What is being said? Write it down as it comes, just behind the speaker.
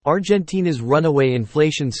Argentina's runaway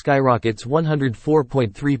inflation skyrockets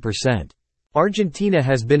 104.3%. Argentina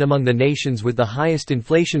has been among the nations with the highest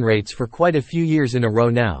inflation rates for quite a few years in a row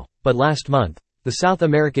now, but last month, the South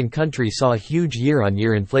American country saw a huge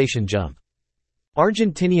year-on-year inflation jump.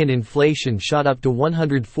 Argentinian inflation shot up to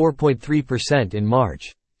 104.3% in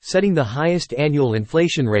March, setting the highest annual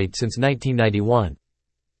inflation rate since 1991.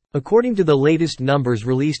 According to the latest numbers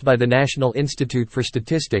released by the National Institute for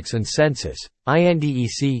Statistics and Census,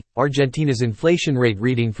 INDEC, Argentina's inflation rate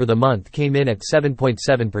reading for the month came in at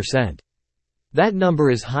 7.7%. That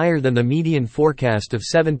number is higher than the median forecast of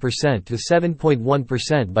 7% to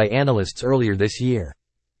 7.1% by analysts earlier this year.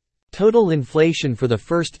 Total inflation for the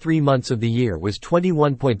first 3 months of the year was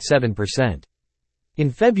 21.7%.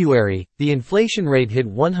 In February, the inflation rate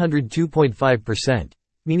hit 102.5%.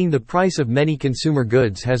 Meaning the price of many consumer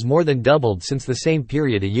goods has more than doubled since the same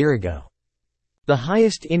period a year ago. The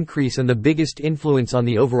highest increase and the biggest influence on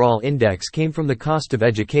the overall index came from the cost of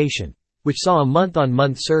education, which saw a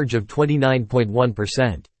month-on-month surge of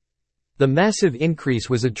 29.1%. The massive increase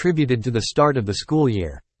was attributed to the start of the school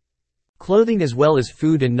year. Clothing as well as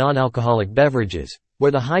food and non-alcoholic beverages,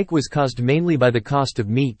 where the hike was caused mainly by the cost of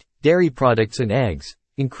meat, dairy products and eggs,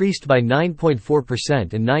 increased by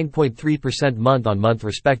 9.4% and 9.3% month-on-month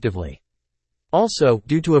respectively. Also,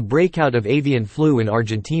 due to a breakout of avian flu in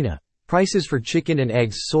Argentina, prices for chicken and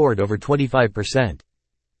eggs soared over 25%.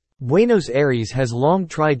 Buenos Aires has long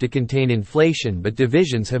tried to contain inflation, but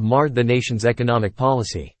divisions have marred the nation's economic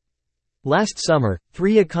policy. Last summer,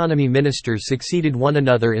 3 economy ministers succeeded one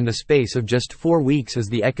another in the space of just 4 weeks as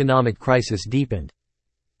the economic crisis deepened.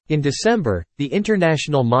 In December, the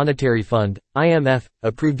International Monetary Fund, IMF,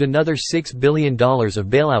 approved another $6 billion of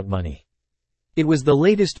bailout money. It was the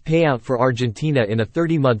latest payout for Argentina in a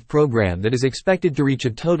 30-month program that is expected to reach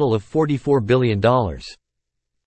a total of $44 billion.